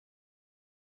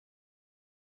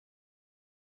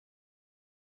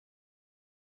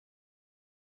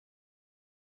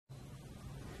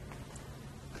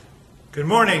Good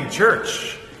morning,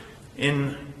 church.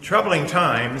 In troubling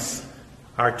times,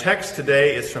 our text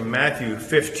today is from Matthew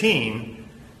 15,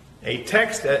 a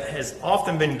text that has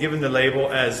often been given the label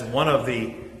as one of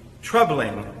the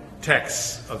troubling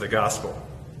texts of the gospel.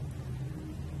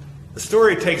 The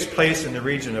story takes place in the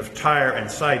region of Tyre and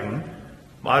Sidon,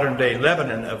 modern-day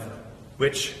Lebanon, of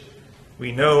which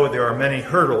we know there are many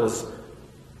hurdles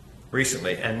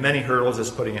recently, and many hurdles is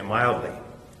putting it mildly.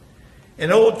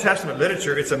 In Old Testament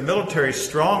literature, it's a military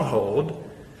stronghold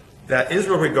that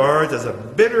Israel regards as a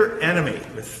bitter enemy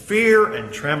with fear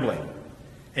and trembling.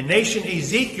 A nation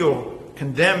Ezekiel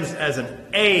condemns as an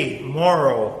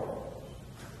amoral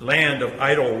land of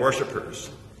idol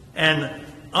worshippers, an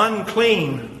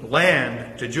unclean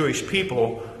land to Jewish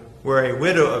people where a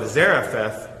widow of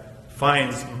Zarephath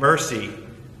finds mercy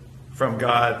from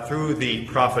God through the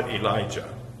prophet Elijah.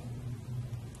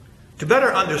 To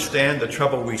better understand the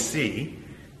trouble we see,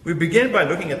 we begin by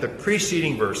looking at the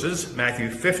preceding verses, Matthew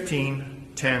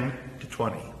 15, 10 to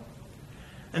 20.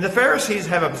 And the Pharisees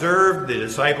have observed the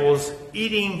disciples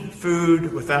eating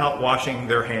food without washing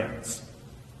their hands.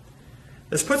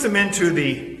 This puts them into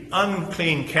the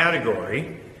unclean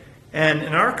category, and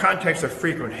in our context of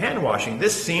frequent hand washing,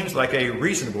 this seems like a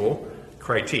reasonable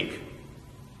critique.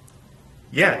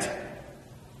 Yet,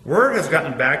 word has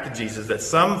gotten back to Jesus that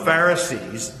some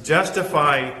Pharisees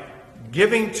justify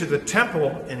giving to the temple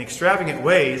in extravagant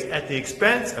ways at the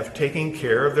expense of taking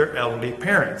care of their elderly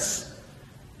parents.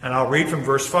 And I'll read from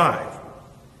verse 5.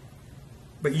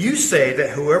 But you say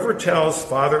that whoever tells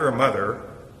father or mother,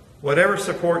 whatever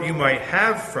support you might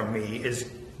have from me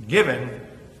is given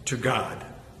to God.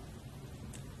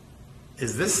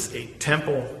 Is this a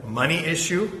temple money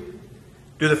issue?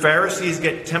 Do the Pharisees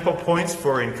get temple points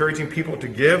for encouraging people to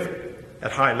give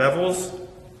at high levels?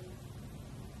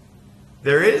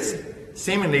 There is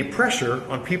seemingly pressure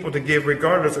on people to give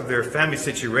regardless of their family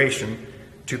situation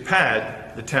to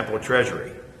pad the temple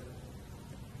treasury.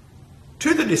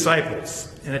 To the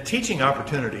disciples, in a teaching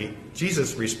opportunity,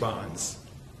 Jesus responds,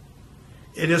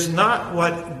 "It is not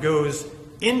what goes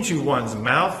into one's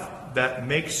mouth that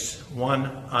makes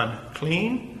one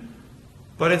unclean,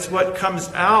 but it's what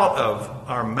comes out of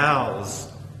our mouths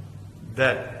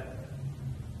that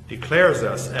declares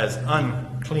us as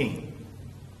unclean."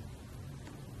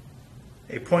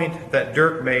 A point that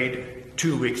Dirk made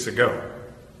 2 weeks ago,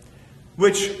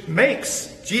 which makes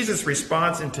Jesus'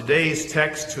 response in today's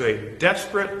text to a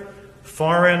desperate,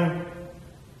 foreign,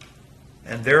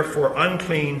 and therefore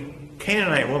unclean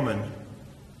Canaanite woman,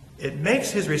 it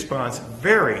makes his response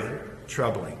very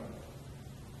troubling.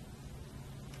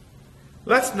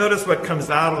 Let's notice what comes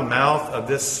out of the mouth of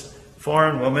this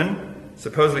foreign woman,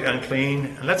 supposedly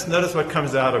unclean, and let's notice what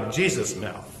comes out of Jesus'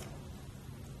 mouth.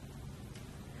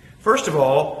 First of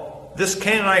all, this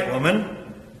Canaanite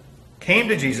woman came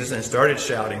to Jesus and started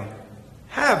shouting,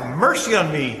 "Have mercy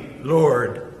on me,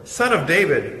 Lord, Son of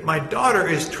David. My daughter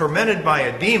is tormented by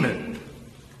a demon."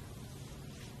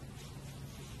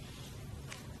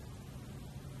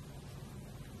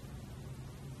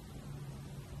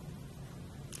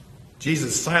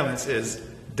 Jesus' silence is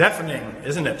deafening,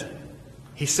 isn't it?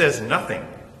 He says nothing.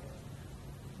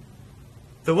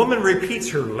 The woman repeats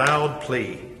her loud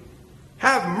plea.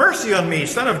 "Have mercy on me,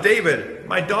 Son of David.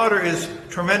 My daughter is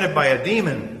tormented by a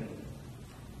demon."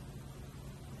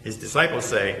 His disciples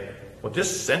say, "Well,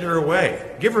 just send her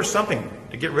away. Give her something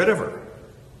to get rid of her."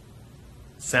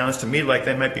 Sounds to me like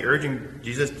they might be urging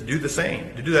Jesus to do the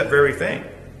same, to do that very thing.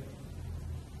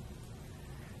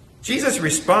 Jesus'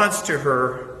 response to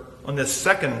her on this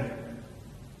second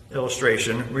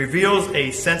illustration reveals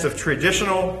a sense of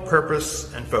traditional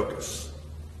purpose and focus.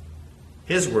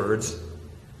 His words,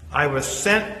 "I was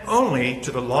sent only to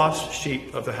the lost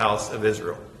sheep of the house of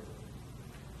Israel."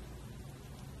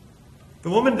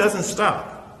 The woman doesn't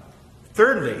stop.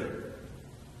 Thirdly,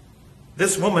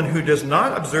 this woman who does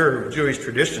not observe Jewish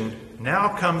tradition now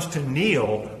comes to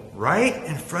kneel right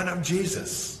in front of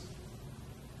Jesus.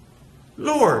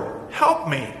 "Lord, help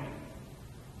me."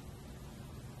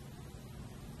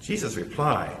 Jesus'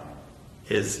 reply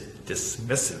is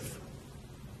dismissive.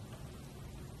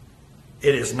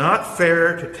 "It is not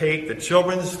fair to take the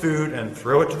children's food and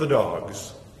throw it to the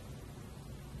dogs."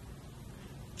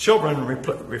 Children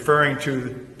referring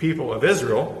to people of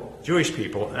Israel, Jewish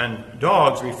people, and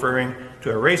dogs referring to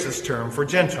a racist term for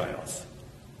Gentiles.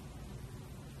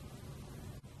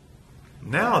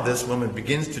 Now this woman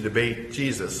begins to debate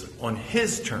Jesus on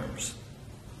his terms.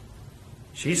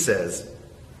 She says,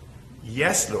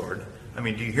 "Yes, Lord." Do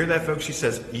you hear that, folks? She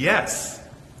says, "Yes,"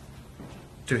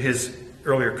 to his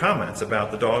earlier comments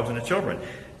about the dogs and the children.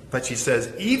 But she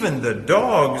says, "Even the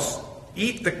dogs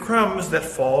eat the crumbs that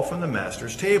fall from the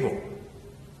master's table.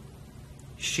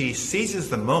 She seizes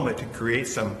the moment to create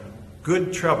some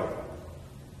good trouble.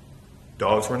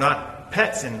 Dogs were not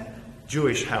pets in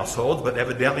Jewish households, but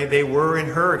evidently they were in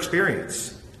her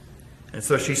experience. And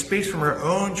so she speaks from her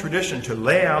own tradition to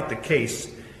lay out the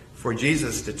case for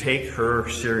Jesus to take her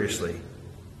seriously.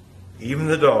 Even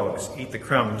the dogs eat the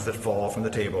crumbs that fall from the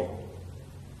table.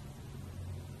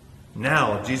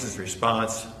 Now Jesus'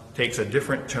 response takes a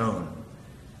different tone.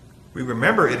 We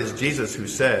remember it is Jesus who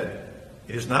said,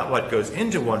 "It is not what goes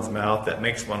into one's mouth that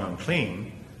makes one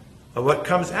unclean, but what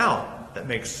comes out that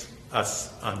makes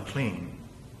us unclean."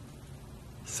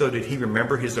 So did he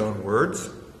remember his own words?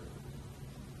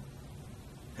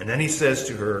 And then he says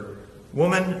to her,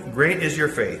 "Woman, great is your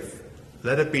faith.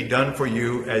 Let it be done for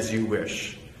you as you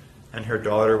wish." And her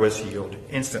daughter was healed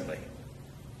instantly.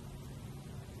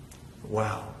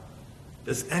 Wow.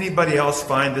 Does anybody else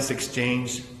find this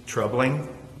exchange troubling?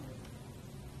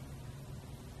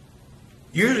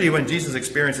 Usually when Jesus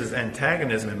experiences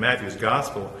antagonism in Matthew's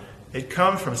gospel, it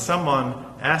comes from someone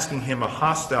asking him a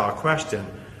hostile question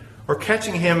or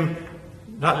catching him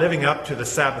not living up to the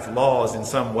Sabbath laws in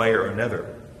some way or another.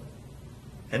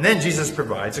 And then Jesus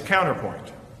provides a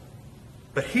counterpoint.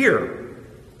 But here,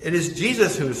 it is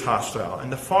Jesus who is hostile, and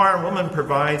the foreign woman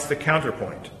provides the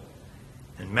counterpoint.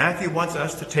 And Matthew wants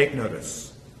us to take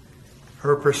notice.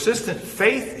 Her persistent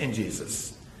faith in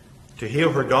Jesus to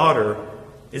heal her daughter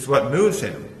is what moves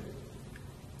him.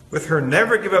 With her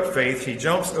never-give-up faith, he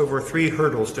jumps over 3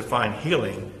 hurdles to find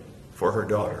healing for her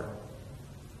daughter.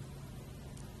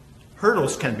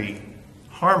 Hurdles can be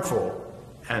harmful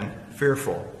and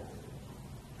fearful.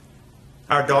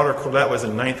 Our daughter Colette was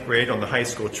in 9th grade on the high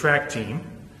school track team,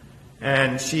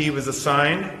 and she was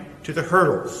assigned to the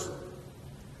hurdles.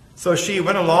 So she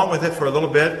went along with it for a little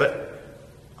bit, but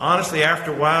honestly,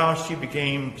 after a while, she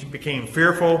became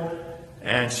fearful,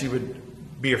 and she would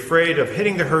be afraid of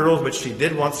hitting the hurdles, which she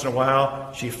did once in a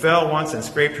while. She fell once and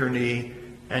scraped her knee,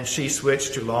 and she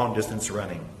switched to long-distance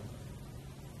running.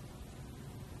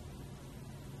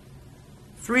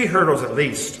 3 hurdles at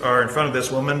least are in front of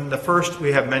this woman. The first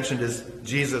we have mentioned is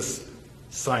Jesus'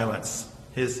 silence,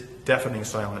 his deafening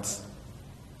silence.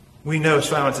 We know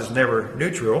silence is never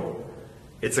neutral.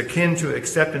 It's akin to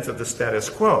acceptance of the status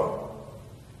quo.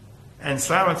 And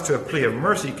silence to a plea of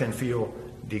mercy can feel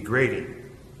degrading.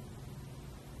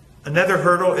 Another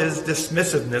hurdle is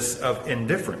dismissiveness of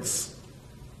indifference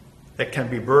that can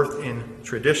be birthed in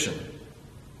tradition.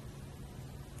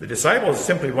 The disciples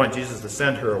simply want Jesus to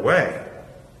send her away.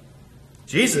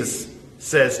 Jesus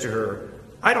says to her,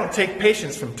 "I don't take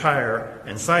patients from Tyre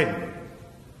and Sidon."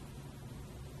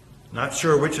 Not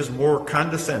sure which is more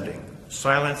condescending,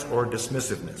 silence or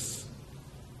dismissiveness.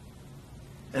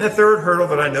 And the third hurdle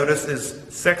that I notice is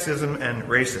sexism and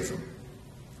racism.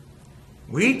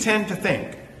 We tend to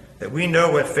think that we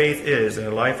know what faith is in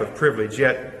a life of privilege,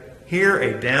 yet here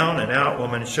a down-and-out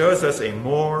woman shows us a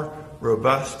more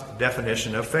robust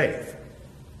definition of faith.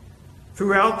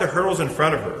 Throughout the hurdles in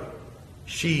front of her,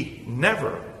 she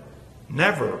never,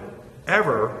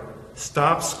 ever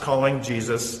stops calling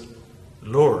Jesus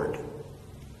Lord.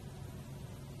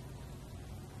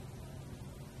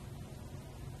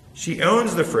 She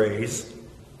owns the phrase,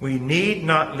 "We need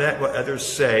not let what others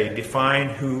say define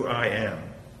who I am."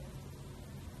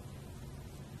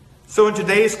 So in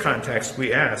today's context,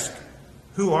 we ask,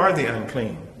 who are the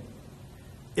unclean?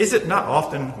 Is it not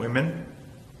often women,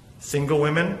 single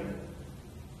women?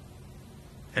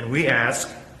 And we ask,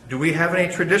 do we have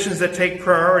any traditions that take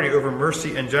priority over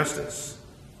mercy and justice?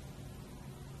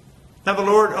 Now, the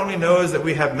Lord only knows that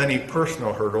we have many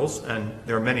personal hurdles, and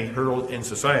there are many hurdles in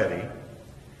society.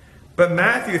 But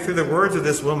Matthew, through the words of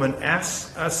this woman,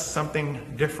 asks us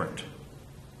something different.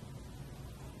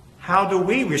 How do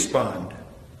we respond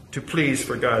to pleas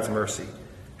for God's mercy?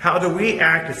 How do we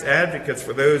act as advocates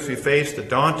for those who face the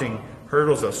daunting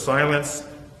hurdles of silence,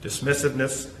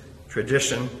 dismissiveness,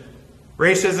 tradition,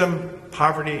 racism,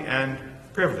 poverty, and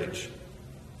privilege?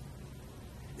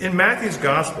 In Matthew's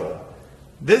gospel,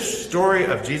 this story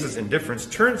of Jesus' indifference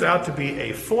turns out to be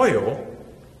a foil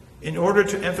in order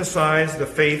to emphasize the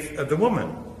faith of the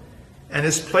woman, and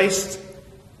is placed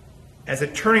as a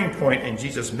turning point in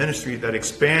Jesus' ministry that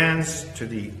expands to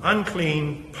the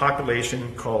unclean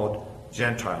population called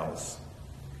Gentiles.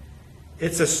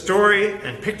 It's a story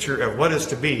and picture of what is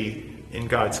to be in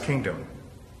God's kingdom.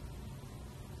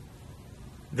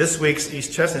 This week's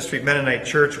East Chestnut Street Mennonite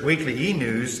Church Weekly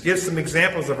E-News gives some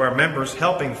examples of our members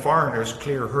helping foreigners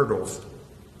clear hurdles.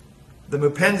 The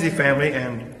Mupenzi family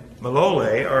and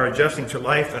Malole are adjusting to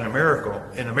life in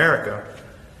America,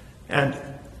 and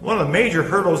one of the major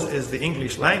hurdles is the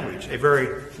English language, a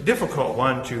very difficult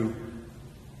one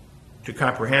to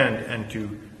comprehend and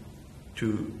to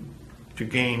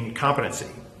gain competency.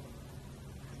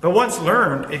 But once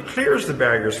learned, it clears the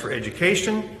barriers for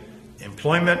education,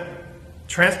 employment,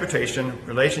 transportation,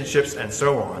 relationships, and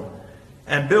so on,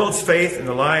 and builds faith in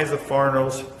the lives of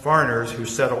foreigners who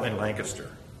settle in Lancaster.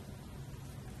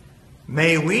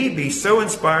 May we be so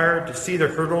inspired to see the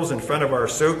hurdles in front of our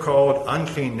so-called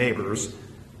unclean neighbors,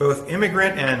 both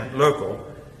immigrant and local,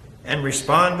 and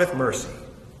respond with mercy.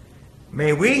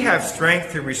 May we have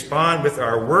strength to respond with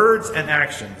our words and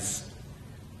actions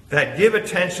that give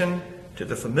attention to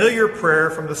the familiar prayer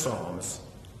from the Psalms.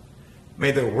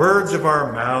 May the words of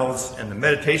our mouths and the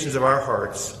meditations of our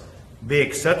hearts be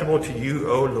acceptable to you,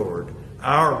 O Lord,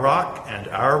 our rock and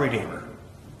our Redeemer.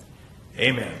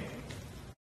 Amen.